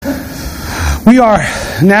We are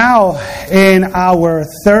now in our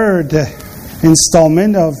third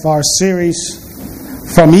installment of our series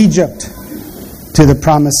From Egypt to the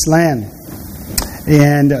Promised Land.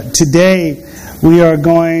 And today we are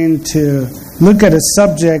going to look at a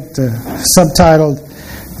subject subtitled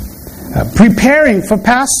Preparing for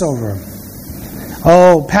Passover.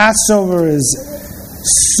 Oh, Passover is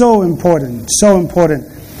so important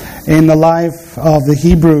in the life of the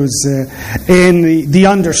Hebrews, in the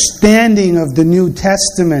understanding of the New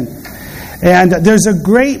Testament. And there's a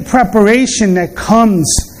great preparation that comes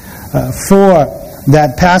for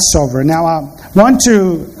that Passover. Now, I want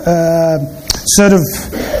to sort of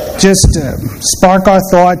just spark our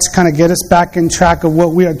thoughts, kind of get us back in track of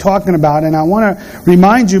what we are talking about. And I want to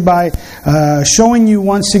remind you by showing you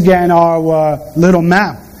once again our little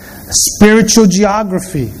map, spiritual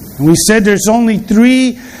geography. And we said there's only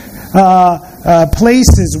three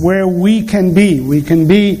places where we can be. We can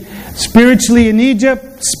be spiritually in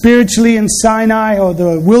Egypt, spiritually in Sinai or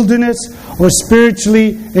the wilderness, or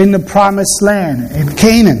spiritually in the Promised Land, in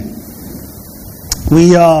Canaan.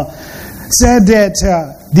 We said that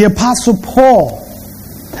the Apostle Paul,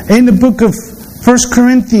 in the book of 1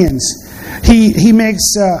 Corinthians, he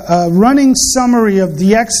makes a running summary of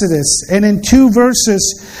the Exodus, and in 2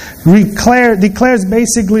 verses declares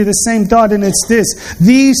basically the same thought, and it's this: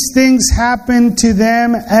 these things happened to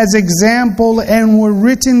them as example and were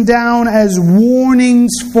written down as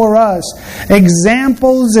warnings for us.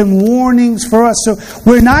 Examples and warnings for us. So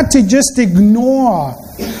we're not to just ignore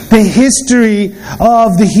the history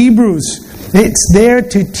of the Hebrews. It's there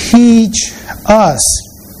to teach us.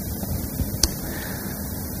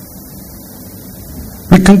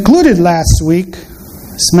 We concluded last week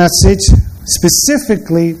this message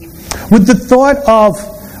specifically with the thought of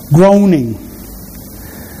groaning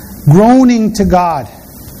to God.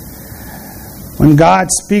 When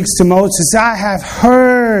God speaks to Moses, I have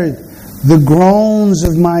heard the groans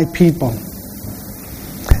of my people.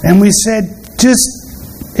 And we said,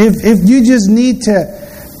 if you just need to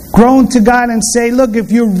groan to God and say, look,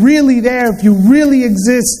 if you're really there, if you really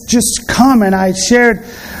exist, just come. And I shared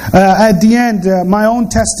at the end my own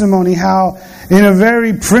testimony, how in a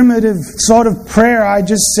very primitive sort of prayer I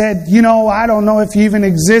just said, I don't know if you even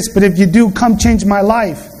exist, but if you do, come change my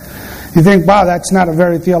life. You think, wow, that's not a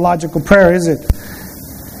very theological prayer, is it?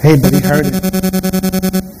 Hey, but He heard it.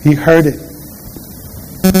 He heard it.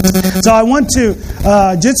 So I want to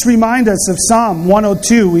just remind us of Psalm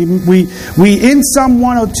 102. We in Psalm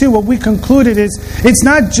 102, what we concluded is it's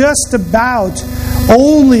not just about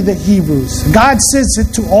only the Hebrews. God says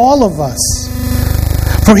it to all of us.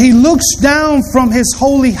 For He looks down from His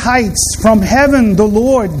holy heights. From heaven the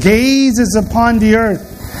Lord gazes upon the earth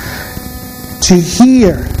to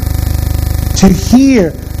hear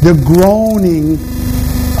the groaning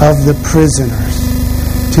of the prisoners.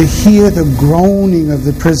 To hear the groaning of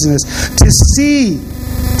the prisoners, to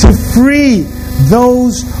free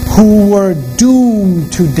those who were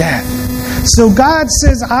doomed to death. So God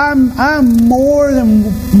says, I'm more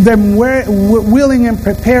than willing and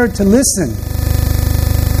prepared to listen.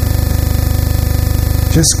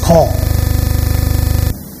 Just call.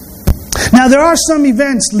 Now there are some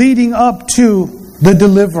events leading up to the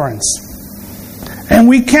deliverance, and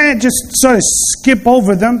we can't just sort of skip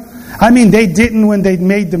over them. I mean, they didn't when they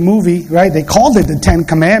made the movie, right? They called it the 10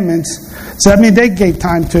 Commandments. So, they gave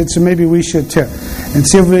time to it, so maybe we should too. And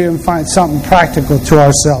see if we can find something practical to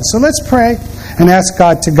ourselves. So let's pray and ask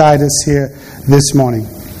God to guide us here this morning.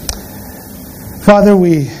 Father,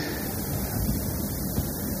 we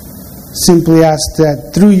simply ask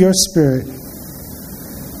that through your Spirit,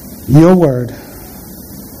 your word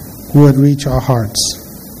would reach our hearts.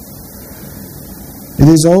 It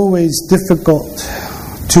is always difficult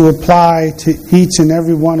to apply to each and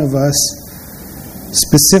every one of us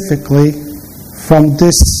specifically from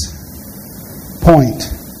this point,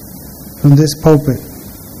 from this pulpit.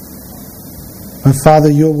 But Father,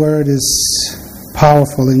 your word is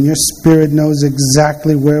powerful, and your Spirit knows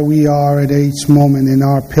exactly where we are at each moment in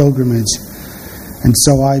our pilgrimage. And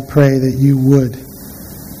so I pray that you would,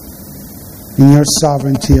 in your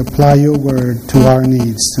sovereignty, apply your word to our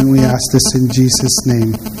needs. And we ask this in Jesus'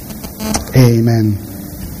 name. Amen.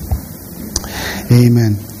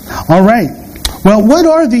 Amen. All right. Well, what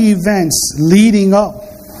are the events leading up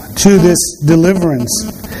to this deliverance?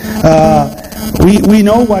 We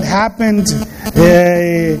know what happened.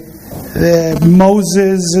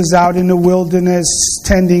 Moses is out in the wilderness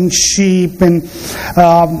tending sheep and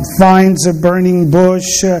finds a burning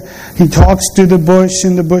bush. He talks to the bush,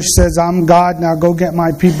 and the bush says, I'm God, now go get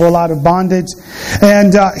my people out of bondage.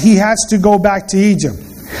 And he has to go back to Egypt.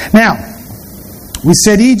 Now, we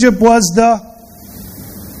said Egypt was the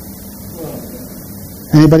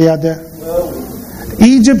Anybody out there?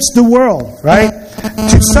 Egypt's the world, right?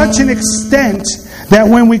 To such an extent that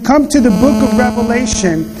when we come to the book of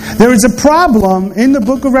Revelation, there is a problem in the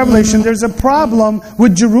book of Revelation. There's a problem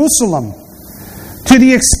with Jerusalem, to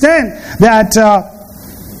the extent that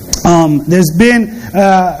there's been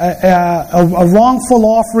a wrongful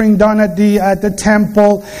offering done at the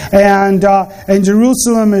temple, and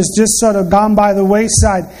Jerusalem has just sort of gone by the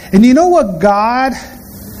wayside. And you know what God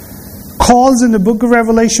calls in the book of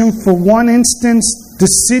Revelation, for one instance, the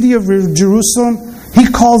city of Jerusalem? He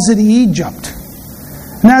calls it Egypt.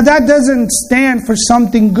 Now that doesn't stand for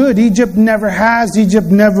something good. Egypt never has, Egypt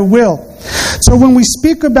never will. So when we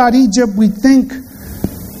speak about Egypt, we think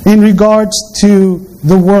in regards to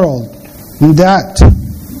the world, that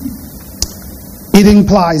it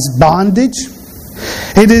implies bondage.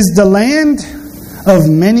 It is the land of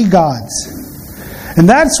many gods. And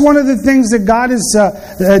that's one of the things that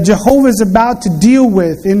Jehovah is about to deal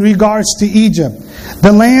with in regards to Egypt.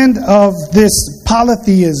 The land of this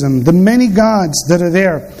polytheism, the many gods that are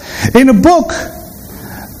there. In a book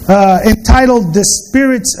entitled The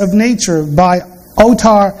Spirits of Nature by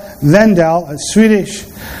Ottar Vendel, a Swedish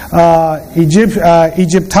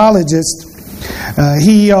Egyptologist,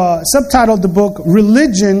 he subtitled the book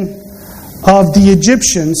Religion of the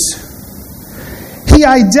Egyptians. He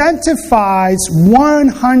identifies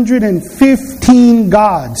 115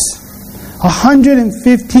 gods,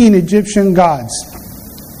 115 Egyptian gods.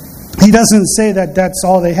 He doesn't say that that's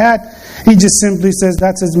all they had. He just simply says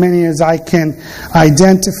that's as many as I can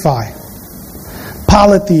identify.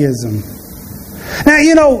 Polytheism.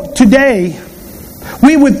 Now, today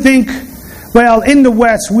we would think, well, in the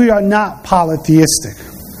West we are not polytheistic.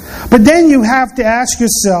 But then you have to ask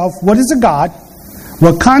yourself, what is a God?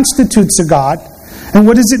 What constitutes a God? And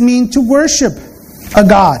what does it mean to worship a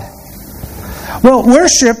God? Well,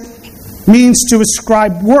 worship means to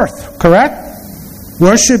ascribe worth, correct?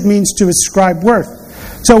 Worship means to ascribe worth.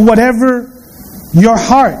 So whatever your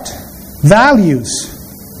heart values,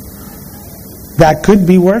 that could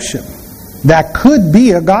be worship. That could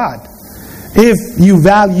be a God, if you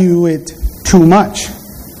value it too much.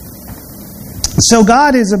 So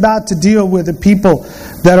God is about to deal with the people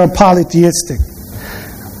that are polytheistic.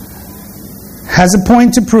 Has a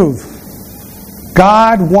point to prove.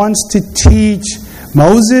 God wants to teach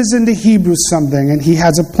Moses and the Hebrews something, and he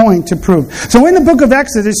has a point to prove. So in the book of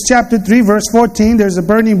Exodus, chapter 3, verse 14, there's a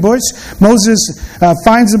burning bush. Moses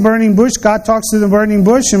finds the burning bush. God talks to the burning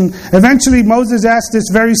bush, and eventually Moses asks this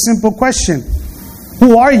very simple question.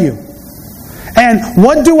 Who are you? And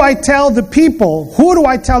what do I tell the people? Who do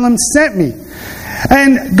I tell them sent me?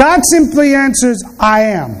 And God simply answers, I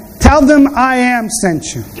am. Tell them I am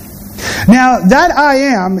sent you. Now, that I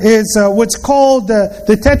am is what's called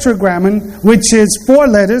the tetragrammaton, which is 4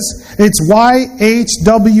 letters. It's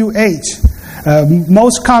YHWH,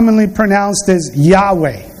 most commonly pronounced as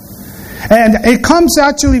Yahweh. And it comes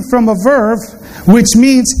actually from a verb which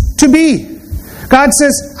means to be. God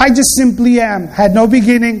says, I just simply am. Had no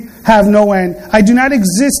beginning, have no end. I do not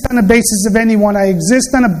exist on the basis of anyone. I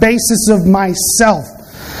exist on a basis of myself.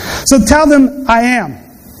 So tell them I am.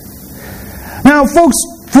 Now, folks,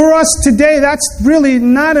 for us today, that's really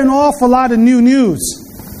not an awful lot of new news.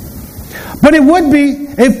 But it would be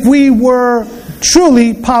if we were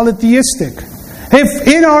truly polytheistic. If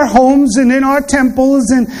in our homes and in our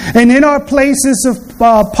temples and in our places of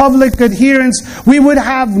public adherence, we would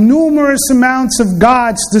have numerous amounts of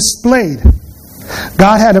gods displayed.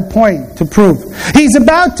 God had a point to prove. He's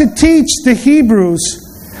about to teach the Hebrews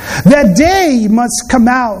that they must come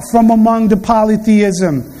out from among the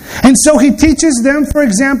polytheism. And so he teaches them, for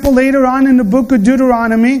example, later on in the book of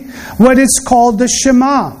Deuteronomy, what is called the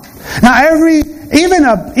Shema. Now, even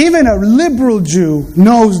a liberal Jew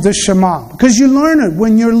knows the Shema, because you learn it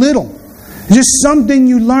when you're little. It's just something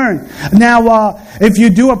you learn. Now, if you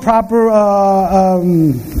do a proper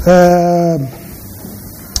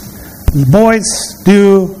boys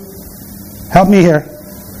do, help me here.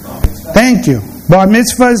 Thank you. Bar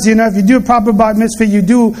mitzvahs, if you do a proper bar mitzvah, you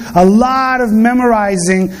do a lot of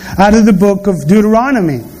memorizing out of the book of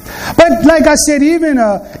Deuteronomy. But like I said, even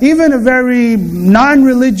a very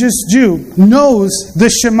non-religious Jew knows the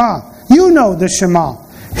Shema. You know the Shema.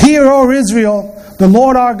 Hear, O Israel, the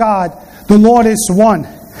Lord our God, the Lord is one.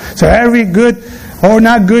 So every good or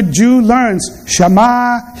not good Jew learns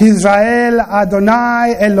Shema Israel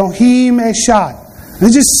Adonai Elohim Echad.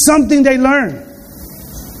 It's just something they learn.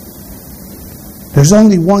 There's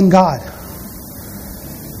only one God.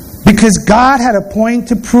 Because God had a point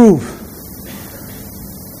to prove.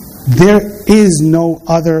 There is no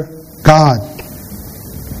other God.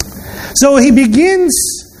 So he begins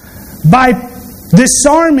by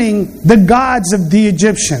disarming the gods of the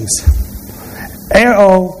Egyptians.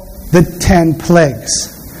 Ergo, the 10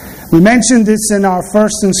 plagues. We mentioned this in our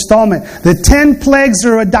first installment. The 10 plagues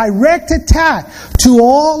are a direct attack to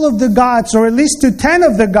all of the gods, or at least to 10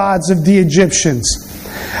 of the gods of the Egyptians.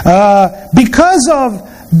 Because of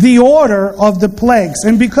the order of the plagues,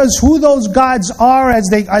 and because who those gods are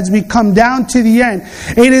as we come down to the end,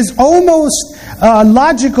 it is almost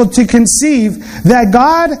logical to conceive that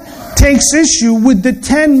God takes issue with the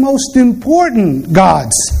 10 most important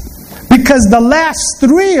gods, because the last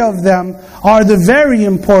 3 of them are the very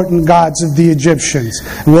important gods of the Egyptians.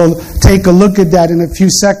 We'll take a look at that in a few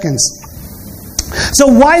seconds. So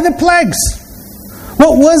why the plagues?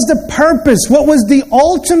 What was the purpose? What was the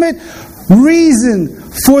ultimate reason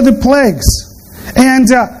for the plagues? And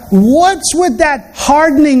what's with that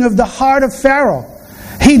hardening of the heart of Pharaoh?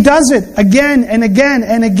 He does it again and again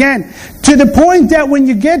and again, to the point that when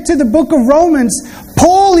you get to the book of Romans,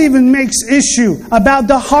 Paul even makes issue about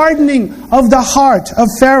the hardening of the heart of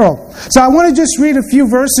Pharaoh. So I want to just read a few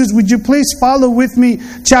verses. Would you please follow with me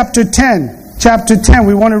chapter 10? Chapter 10.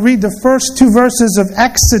 We want to read the first 2 verses of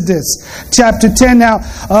Exodus. Chapter 10. Now,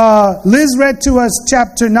 Liz read to us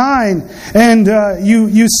chapter 9. And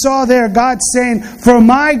you saw there God saying, for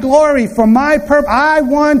my glory, for my purpose, I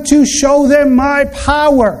want to show them my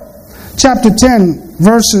power. Chapter 10,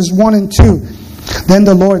 verses 1 and 2. Then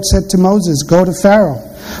the Lord said to Moses, go to Pharaoh,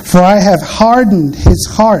 for I have hardened his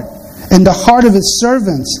heart and the heart of his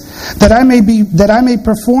servants, that I may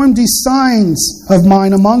perform these signs of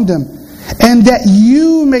mine among them, and that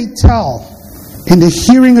you may tell in the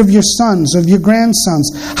hearing of your sons, of your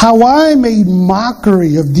grandsons, how I made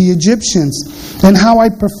mockery of the Egyptians, and how I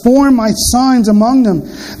perform my signs among them,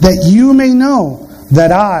 that you may know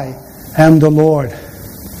that I am the Lord.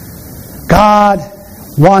 God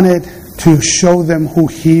wanted to show them who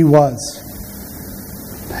He was.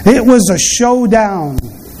 It was a showdown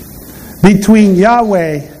between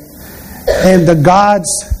Yahweh and the gods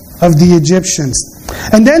of the Egyptians.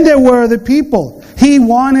 And then there were the people. He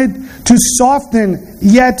wanted to soften,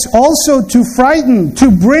 yet also to frighten,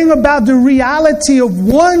 to bring about the reality of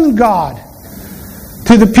one God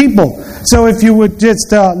to the people. So if you would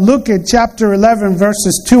just look at chapter 11,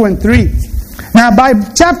 verses 2 and 3. Now by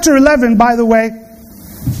chapter 11, by the way,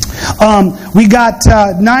 we got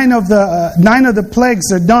 9 of the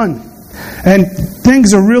plagues are done. And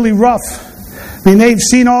things are really rough. I mean, they've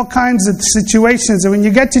seen all kinds of situations. And when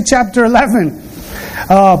you get to chapter 11,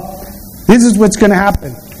 this is what's going to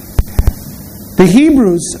happen. The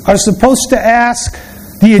Hebrews are supposed to ask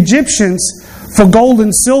the Egyptians for gold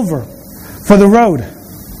and silver for the road,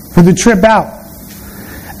 for the trip out.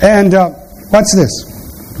 And what's this?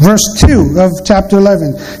 Verse 2 of chapter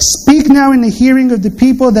 11. Speak now in the hearing of the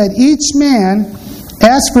people, that each man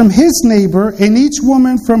ask from his neighbor and each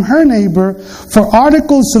woman from her neighbor for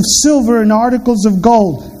articles of silver and articles of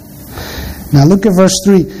gold. Now look at verse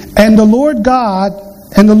 3. And the Lord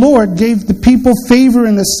gave the people favor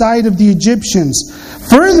in the sight of the Egyptians.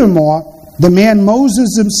 Furthermore, the man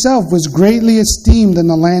Moses himself was greatly esteemed in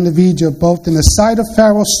the land of Egypt, both in the sight of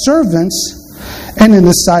Pharaoh's servants and in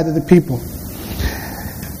the sight of the people.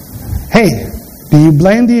 Hey, do you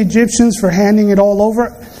blame the Egyptians for handing it all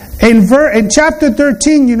over? In chapter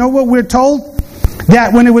 13, you know what we're told?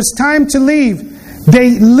 That when it was time to leave,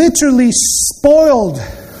 they literally spoiled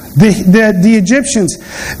the Egyptians.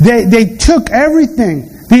 They took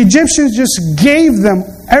everything. The Egyptians just gave them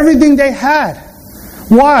everything they had.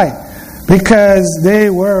 Why? Because they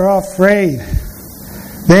were afraid.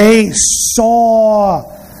 They saw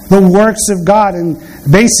the works of God, and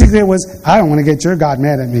basically it was, I don't want to get your God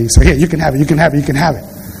mad at me, so here, you can have it, you can have it, you can have it.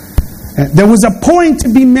 And there was a point to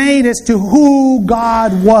be made as to who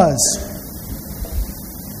God was.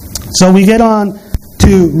 So we get on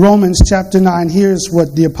to Romans chapter 9. Here's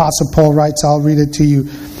what the Apostle Paul writes. I'll read it to you.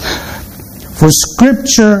 For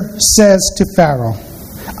Scripture says to Pharaoh,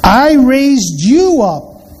 I raised you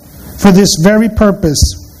up for this very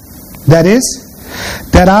purpose. That is,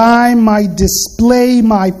 that I might display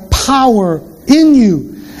my power in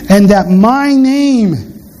you, and that my name,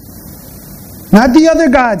 not the other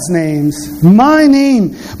gods' names, my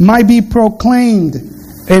name might be proclaimed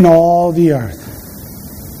in all the earth.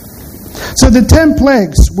 So the 10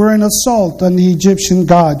 plagues were an assault on the Egyptian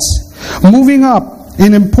gods, moving up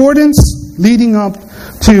in importance, leading up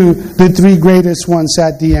to the 3 greatest ones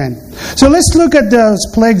at the end. So let's look at those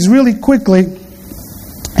plagues really quickly.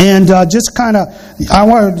 And I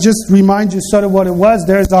want to just remind you sort of what it was.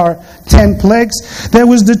 There's our 10 plagues. There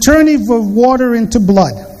was the turning of water into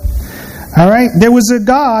blood. All right. There was a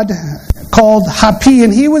god called Hapi,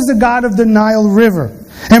 and he was the god of the Nile River.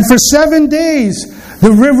 And for 7 days,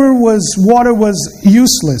 the water was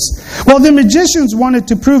useless. Well, the magicians wanted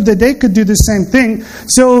to prove that they could do the same thing,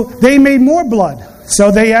 so they made more blood.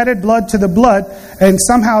 So they added blood to the blood, and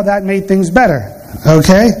somehow that made things better.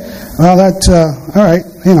 Okay? Well, all right,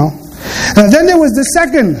 Then there was the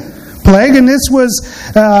second plague, and this was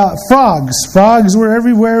frogs. Frogs were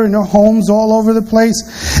everywhere in their homes all over the place.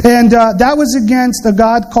 And that was against a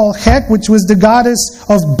god called Hek, which was the goddess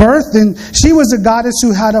of birth. And she was a goddess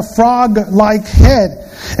who had a frog-like head.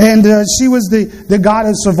 And she was the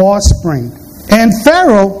goddess of offspring. And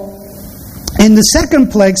Pharaoh, in the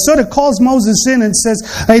second plague, sort of calls Moses in and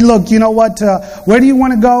says, hey, look, you know what? Where do you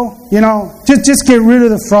want to go? Just get rid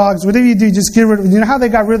of the frogs. Whatever you do, just get rid of them. You know how they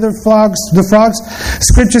got rid of the frogs?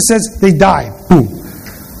 Scripture says they died. Boom.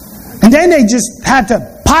 And then they just had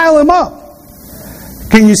to pile them up.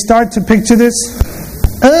 Can you start to picture this?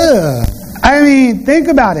 Think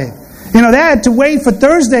about it. They had to wait for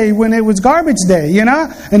Thursday when it was garbage day,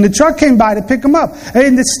 and the truck came by to pick them up.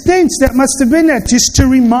 And the stench that must have been there just to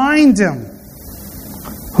remind them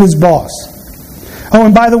who's boss. Oh,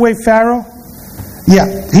 and by the way, Pharaoh,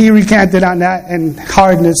 he recanted on that and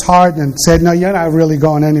hardened his heart and said, no, you're not really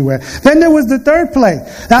going anywhere. Then there was the third plague.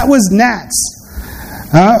 That was gnats.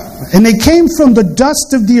 And they came from the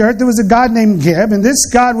dust of the earth. There was a god named Geb, and this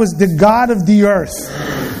god was the god of the earth.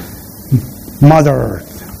 Mother Earth.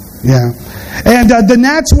 Yeah. And the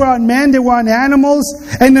gnats were on men, they were on animals,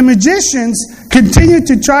 and the magicians continued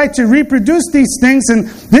to try to reproduce these things, and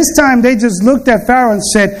this time they just looked at Pharaoh and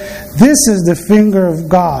said, this is the finger of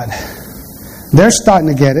God. They're starting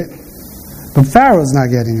to get it, but Pharaoh's not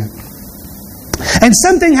getting it. And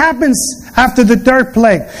something happens after the third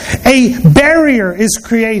plague. A barrier is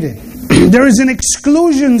created. There is an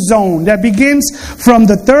exclusion zone that begins from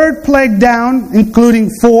the third plague down, including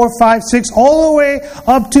 4, 5, 6, all the way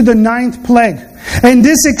up to the 9th plague. And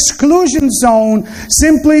this exclusion zone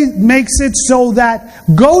simply makes it so that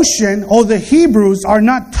Goshen, or the Hebrews, are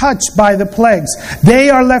not touched by the plagues. They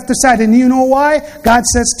are left aside. And you know why? God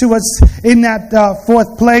says to us in that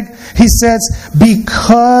 4th plague, He says,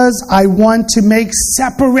 because I want to make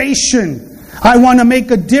separation. I want to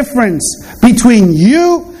make a difference between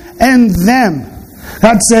you and them.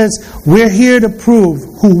 God says, we're here to prove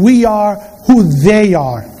who we are, who they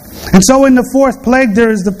are. And so in the 4th plague,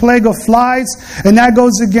 there is the plague of flies, and that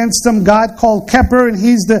goes against some god called Kepper, and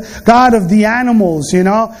he's the god of the animals,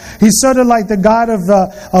 He's sort of like the god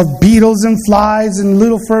of beetles and flies and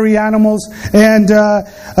little furry animals. And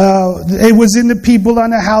it was in the people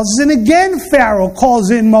on the houses. And again, Pharaoh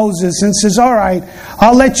calls in Moses and says, all right,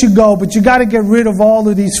 I'll let you go, but you got to get rid of all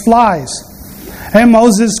of these flies. And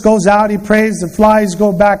Moses goes out, he prays, the flies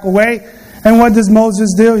go back away. And what does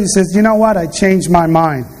Moses do? He says, you know what? I changed my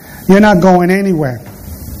mind. You're not going anywhere.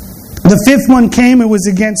 The 5th one came, it was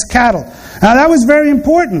against cattle. Now that was very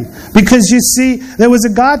important because you see, there was a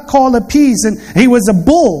god called Apis, and he was a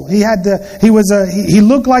bull. He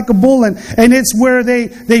looked like a bull, and it's where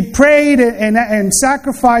they prayed and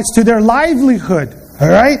sacrificed to their livelihood. All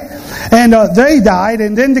right? And they died,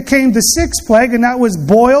 and then there came the 6th plague, and that was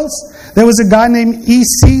boils. There was a god named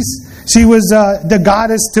Isis. She was the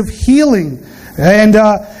goddess of healing. And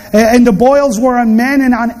the boils were on men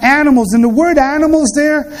and on animals. And the word animals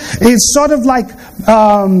there is sort of like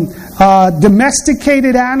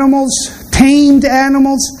domesticated animals, tamed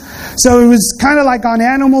animals. So it was kind of like on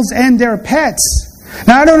animals and their pets.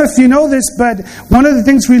 Now, I don't know if you know this, but one of the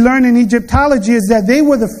things we learn in Egyptology is that they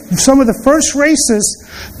were some of the first races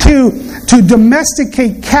to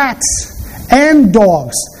domesticate cats and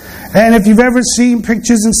dogs. And if you've ever seen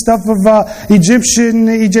pictures and stuff of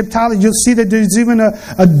Egyptology, you'll see that there's even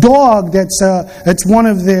a dog that's one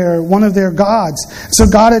of their gods. So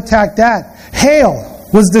God attacked that. Hail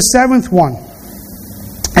was the 7th one.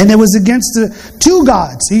 And it was against the 2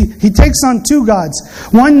 gods. He takes on 2 gods.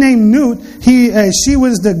 One named Nut. She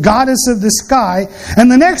was the goddess of the sky. And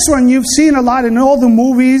the next one you've seen a lot in all the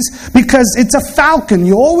movies because it's a falcon.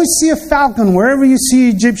 You always see a falcon wherever you see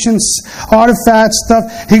Egyptian artifacts, stuff.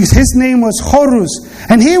 His name was Horus.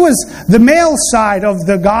 And he was the male side of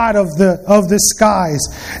the god of the skies.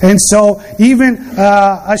 And so even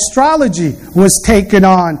astrology was taken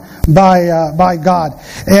on by God.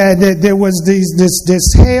 And there was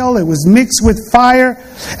this hail, it was mixed with fire,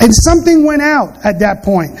 and something went out at that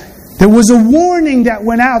point. There was a warning that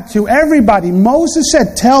went out to everybody. Moses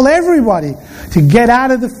said, tell everybody to get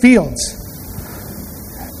out of the fields.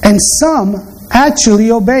 And some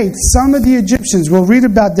actually obeyed. Some of the Egyptians, we'll read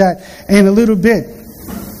about that in a little bit.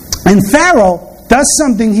 And Pharaoh does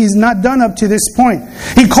something he's not done up to this point.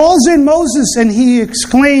 He calls in Moses and he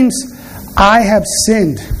exclaims, I have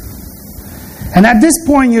sinned. And at this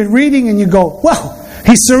point you're reading and you go, well,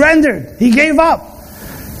 he surrendered. He gave up.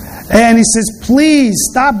 And he says, please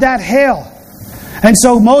stop that hail. And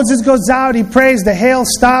so Moses goes out, he prays, the hail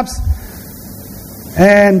stops.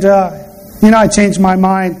 And, I changed my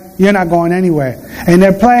mind. You're not going anywhere. And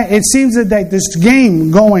they're playing. It seems that this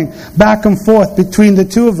game going back and forth between the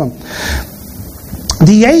two of them.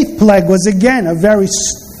 The 8th plague was again a very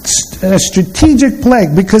strategic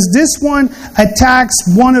plague, because this one attacks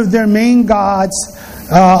one of their main gods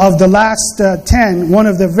of the last 10. One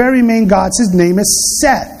of the very main gods, his name is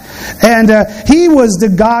Seth. And he was the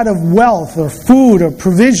god of wealth or food or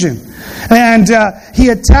provision. And he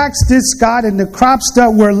attacks this god, and the crops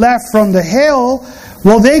that were left from the hail,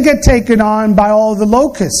 well, they get taken on by all the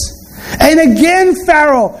locusts. And again,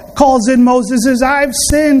 Pharaoh calls in Moses, says, I've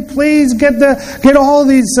sinned, please get all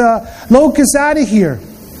these locusts out of here.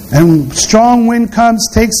 And strong wind comes,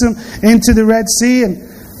 takes them into the Red Sea, and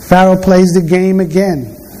Pharaoh plays the game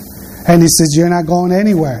again. And he says, you're not going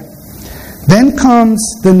anywhere. Then comes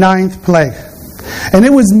the 9th plague. And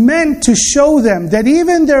it was meant to show them that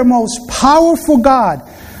even their most powerful God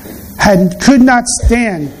could not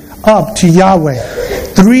stand up to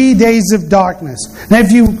Yahweh. 3 days of darkness. Now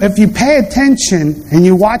if you pay attention and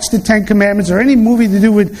you watch the 10 Commandments or any movie to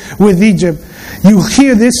do with Egypt, you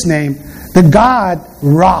hear this name, the god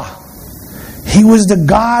Ra. He was the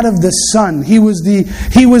god of the sun. He was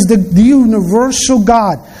the universal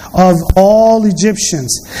God of all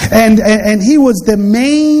Egyptians. And he was the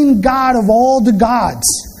main god of all the gods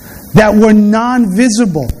that were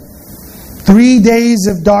non-visible. 3 days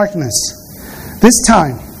of darkness. This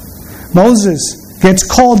time, Moses gets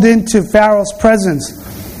called into Pharaoh's presence.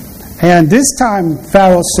 And this time,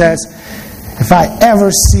 Pharaoh says, if I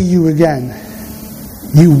ever see you again,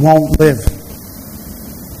 you won't live.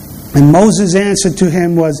 And Moses' answer to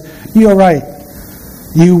him was, you're right.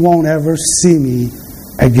 You won't ever see me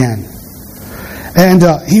again. And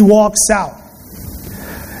he walks out.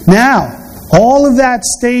 Now, all of that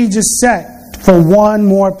stage is set for one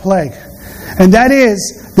more plague. And that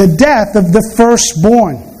is the death of the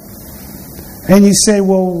firstborn. And you say,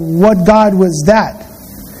 well, what God was that?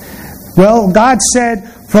 Well, God said,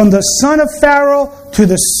 from the son of Pharaoh to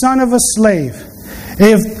the son of a slave.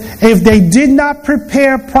 If they did not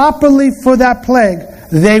prepare properly for that plague,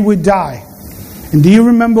 they would die. And do you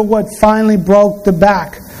remember what finally broke the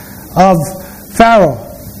back of Pharaoh?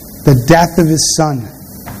 The death of his son.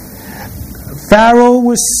 Pharaoh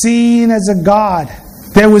was seen as a god.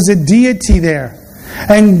 There was a deity there.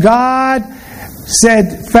 And God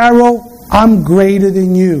said, Pharaoh, I'm greater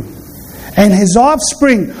than you. And his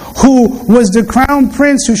offspring, who was the crown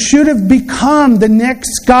prince, who should have become the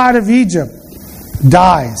next god of Egypt,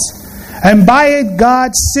 dies. And by it,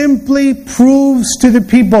 God simply proves to the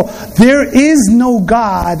people, there is no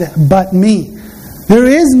God but me. There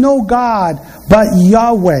is no God but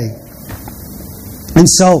Yahweh. And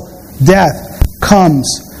so, death comes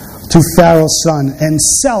to Pharaoh's son, and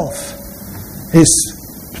self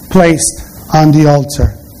is placed on the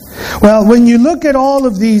altar. Well, when you look at all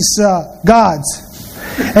of these gods,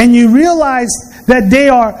 and you realize that they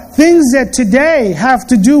are things that today have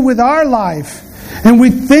to do with our life, and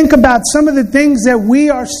we think about some of the things that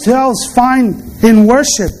we ourselves find in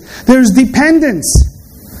worship. There's dependence,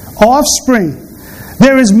 offspring.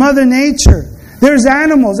 There is Mother Nature. There's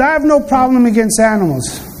animals. I have no problem against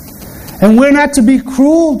animals. And we're not to be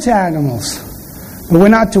cruel to animals. But we're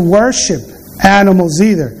not to worship animals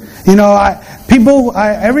either. You know,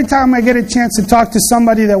 every time I get a chance to talk to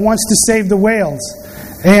somebody that wants to save the whales,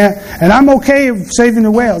 and I'm okay with saving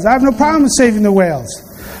the whales. I have no problem with saving the whales.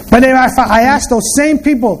 But if I ask those same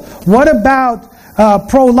people, what about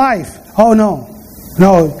pro-life? Oh, no.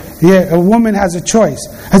 A woman has a choice.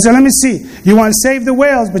 I said, let me see. You want to save the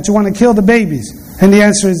whales, but you want to kill the babies? And the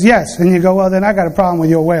answer is yes. And you go, well, then I got a problem with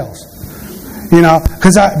your whales. You know,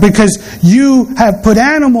 because you have put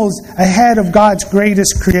animals ahead of God's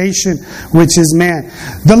greatest creation, which is man.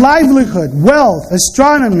 The livelihood, wealth,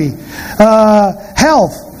 astronomy,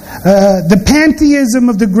 health, the pantheism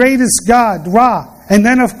of the greatest God, Ra. And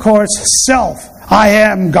then, of course, self. I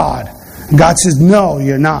am God. And God says, no,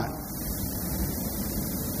 you're not.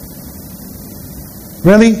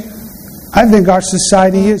 Really? I think our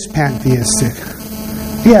society is pantheistic.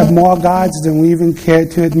 We have more gods than we even care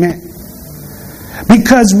to admit.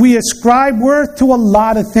 Because we ascribe worth to a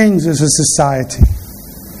lot of things as a society.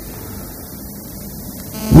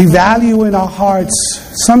 We value in our hearts,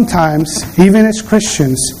 sometimes, even as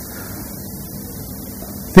Christians,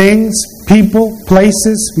 things, people,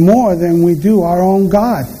 places, more than we do our own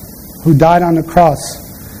God, who died on the cross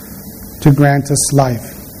to grant us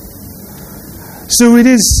life. So it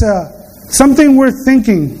is something worth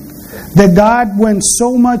thinking, that God went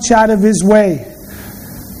so much out of His way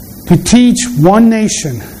to teach one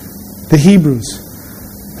nation, the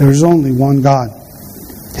Hebrews. There is only one God.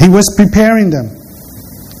 He was preparing them.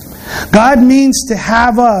 God means to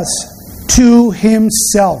have us to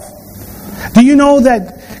Himself. Do you know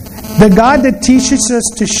that the God that teaches us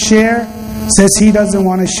to share says He doesn't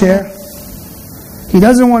want to share? He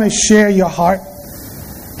doesn't want to share your heart.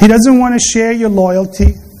 He doesn't want to share your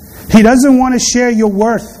loyalty. He doesn't want to share your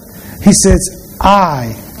worth. He says,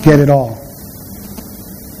 I get it all.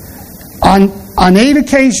 On 8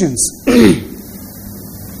 occasions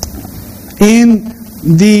in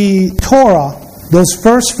the Torah, those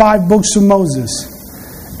first 5 books of Moses,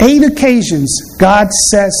 8 occasions God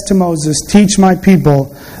says to Moses, teach my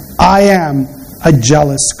people, I am a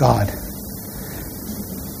jealous God.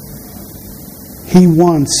 He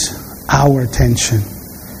wants our attention.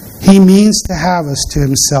 He means to have us to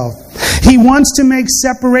Himself. He wants to make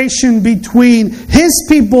separation between His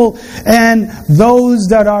people and those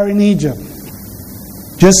that are in Egypt.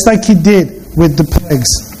 Just like He did with the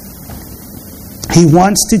plagues. He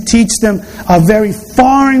wants to teach them a very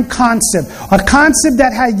foreign concept. A concept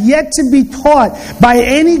that had yet to be taught by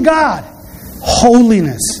any God.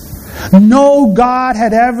 Holiness. No God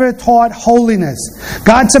had ever taught holiness.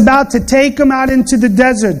 God's about to take them out into the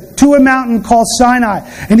desert to a mountain called Sinai,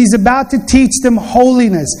 and He's about to teach them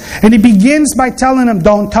holiness. And He begins by telling them,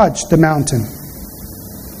 don't touch the mountain.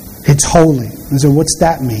 It's holy. And so what's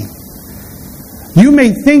that mean? You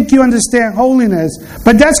may think you understand holiness,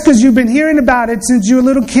 but that's because you've been hearing about it since you were a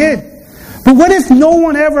little kid. But what if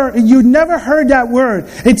you never heard that word?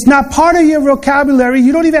 It's not part of your vocabulary.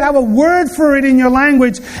 You don't even have a word for it in your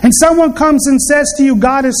language. And someone comes and says to you,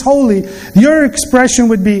 God is holy. Your expression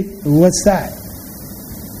would be, what's that?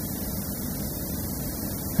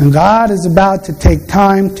 And God is about to take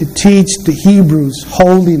time to teach the Hebrews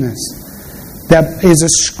holiness that is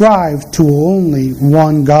ascribed to only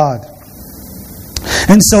one God.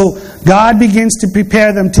 And so God begins to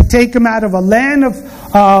prepare them to take them out of a land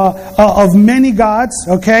of many gods,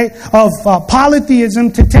 of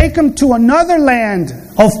polytheism, to take them to another land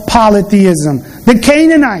of polytheism. The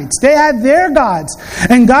Canaanites, they had their gods.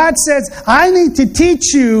 And God says, I need to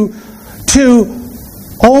teach you to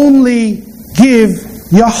only give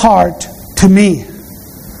your heart to me.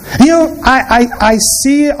 You know, I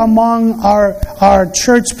see among our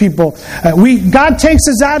church people, God takes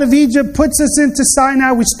us out of Egypt, puts us into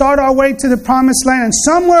Sinai, we start our way to the promised land, and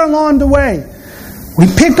somewhere along the way, we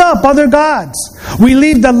pick up other gods. We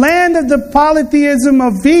leave the land of the polytheism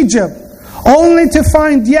of Egypt, only to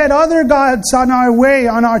find yet other gods on our way,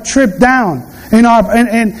 on our trip down, in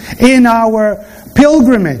our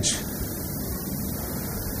pilgrimage.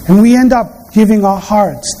 And we end up giving our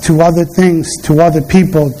hearts to other things, to other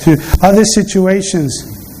people, to other situations.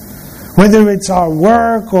 Whether it's our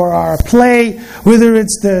work or our play, whether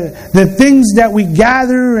it's the things that we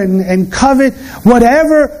gather and covet,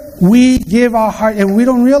 whatever we give our heart, and we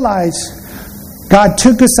don't realize God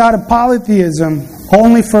took us out of polytheism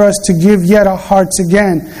only for us to give yet our hearts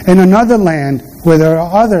again in another land where there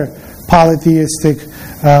are other polytheistic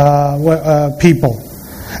people.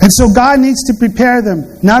 And so God needs to prepare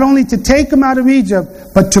them, not only to take them out of Egypt,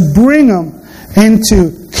 but to bring them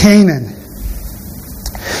into Canaan.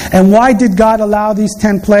 And why did God allow these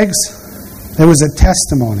 10 plagues? There was a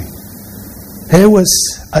testimony. It was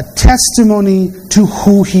a testimony to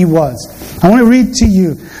who He was. I want to read to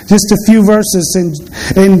you just a few verses.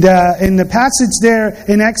 In the passage there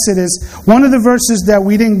in Exodus, one of the verses that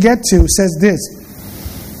we didn't get to says this.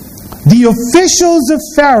 The officials of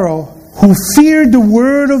Pharaoh, who feared the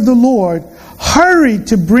word of the Lord, hurried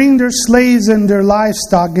to bring their slaves and their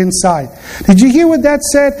livestock inside. Did you hear what that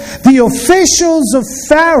said? The officials of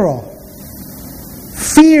Pharaoh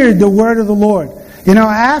feared the word of the Lord. You know,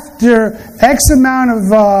 after X amount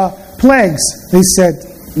of plagues, they said,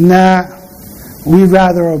 nah, we'd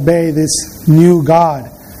rather obey this new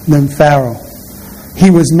God than Pharaoh.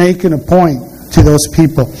 He was making a point to those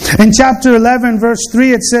people. In chapter 11, verse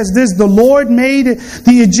 3, it says this, the Lord made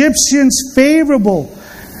the Egyptians favorable,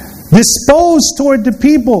 disposed toward the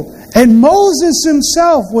people, and Moses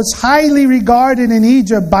himself was highly regarded in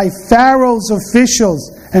Egypt by Pharaoh's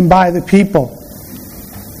officials and by the people.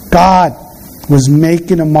 God was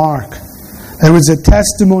making a mark. There was a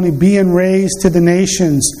testimony being raised to the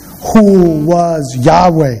nations who was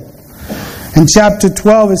Yahweh. In chapter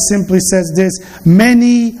 12, it simply says this,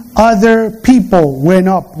 many other people went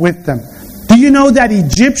up with them. Do you know that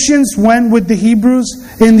Egyptians went with the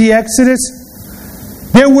Hebrews in the Exodus?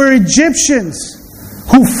 There were Egyptians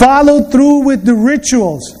who followed through with the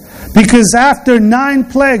rituals. Because after 9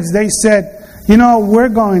 plagues, they said, you know, we're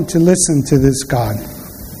going to listen to this God.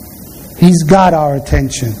 He's got our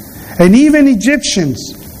attention. And even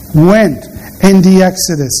Egyptians went in the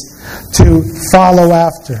Exodus to follow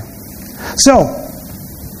after. So,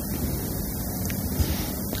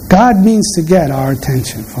 God means to get our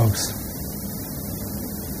attention, folks.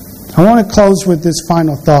 I want to close with this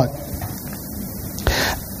final thought.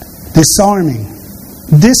 Disarming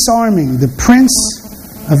the prince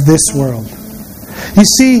of this world. You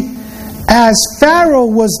see, as Pharaoh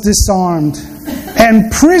was disarmed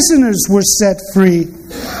and prisoners were set free,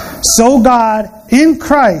 so God in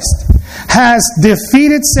Christ has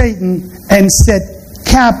defeated Satan and set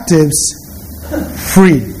captives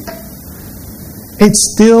free. It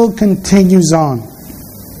still continues on.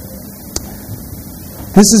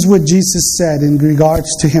 This is what Jesus said in regards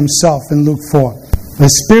to himself in Luke 4. The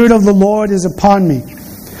Spirit of the Lord is upon me,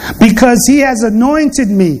 because he has anointed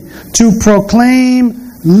me to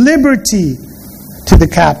proclaim liberty to the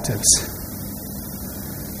captives,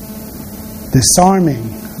 disarming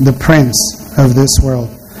the prince of this world.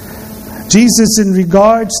 Jesus, in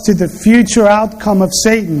regards to the future outcome of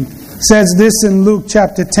Satan, says this in Luke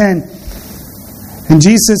chapter 10. And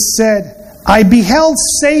Jesus said, I beheld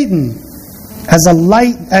Satan as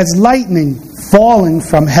lightning falling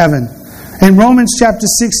from heaven. In Romans chapter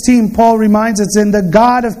 16, Paul reminds us, and the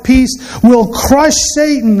God of peace will crush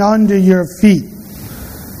Satan under your feet.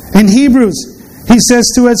 In Hebrews, he says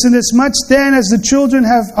to us, inasmuch then as the children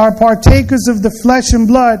are partakers of the flesh and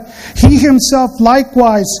blood, he himself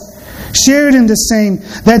likewise shared in the same,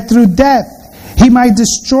 that through death he might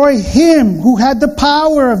destroy him who had the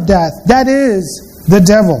power of death, that is, the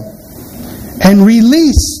devil, and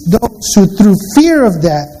release those who through fear of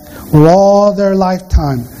death were all their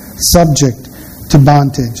lifetime subject to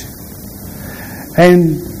bondage.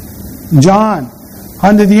 And John,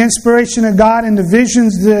 under the inspiration of God and the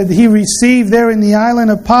visions that he received there in the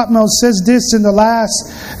island of Patmos, says this in the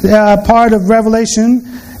last part of Revelation,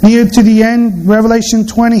 near to the end, Revelation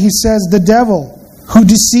 20, he says, the devil who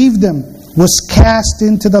deceived them was cast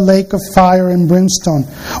into the lake of fire and brimstone,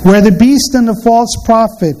 where the beast and the false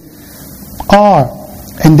prophet are,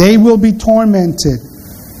 and they will be tormented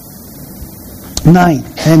night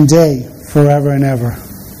and day forever and ever.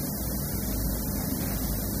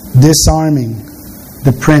 Disarming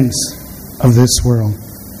the prince of this world.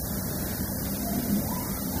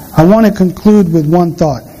 I want to conclude with one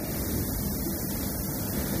thought.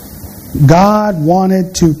 God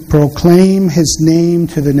wanted to proclaim his name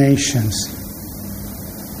to the nations,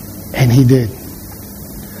 and he did.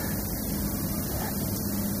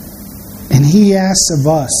 And he asks of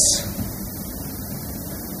us,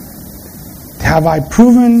 have I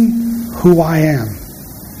proven who I am?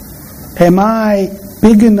 Am I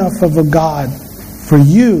big enough of a God for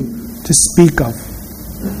you to speak of?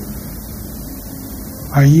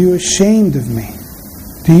 Are you ashamed of me?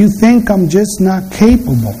 Do you think I'm just not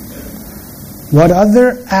capable? What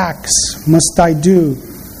other acts must I do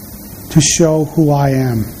to show who I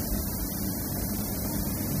am?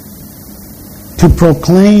 To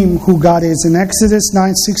proclaim who God is. In Exodus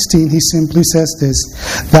 9:16, he simply says this,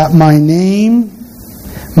 that my name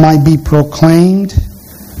might be proclaimed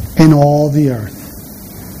in all the earth.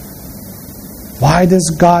 Why does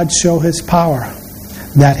God show his power?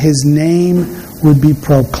 That his name would be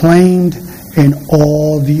proclaimed in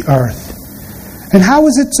all the earth. And how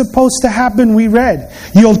is it supposed to happen? We read,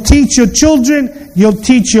 you'll teach your children, you'll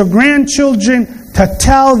teach your grandchildren to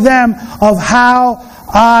tell them of how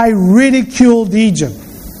I ridiculed Egypt.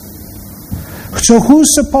 So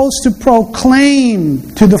who's supposed to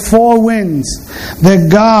proclaim to the four winds that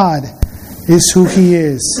God is who he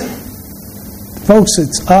is? Folks,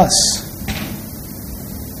 it's us.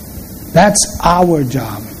 That's our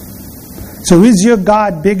job. So is your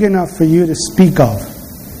God big enough for you to speak of?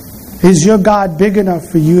 Is your God big enough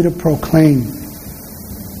for you to proclaim?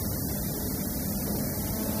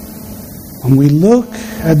 When we look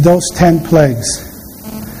at those 10 plagues,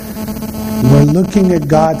 we're looking at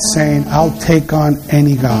God saying, I'll take on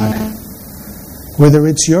any God. Whether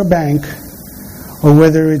it's your bank, or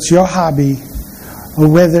whether it's your hobby, or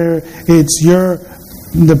whether it's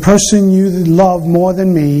the person you love more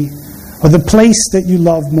than me, or the place that you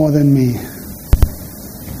love more than me.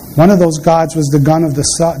 One of those gods was the god of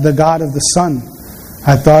the sun.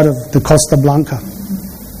 I thought of the Costa Blanca.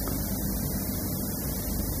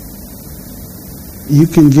 You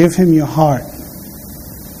can give him your heart.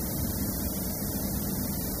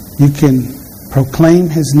 You can proclaim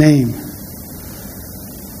his name.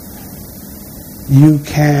 You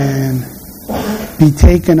can be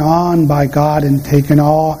taken on by God and taken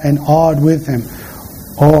awe and awed with him.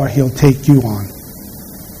 or He'll take you on.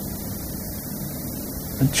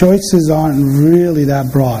 The choices aren't really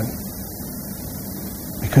that broad,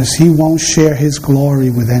 because He won't share His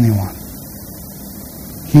glory with anyone.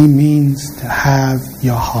 He means to have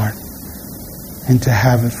your heart and to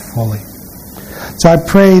have it fully. So I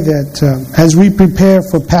pray that as we prepare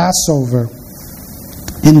for Passover,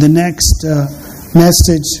 in the next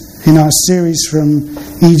message in our series From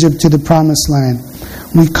Egypt to the Promised Land,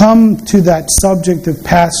 we come to that subject of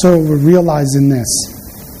Passover realizing this: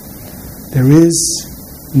 there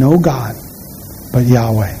is no God but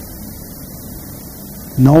Yahweh.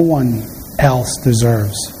 No one else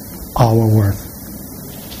deserves our worth.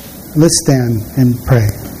 Let's stand and pray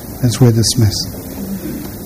as we're dismissed.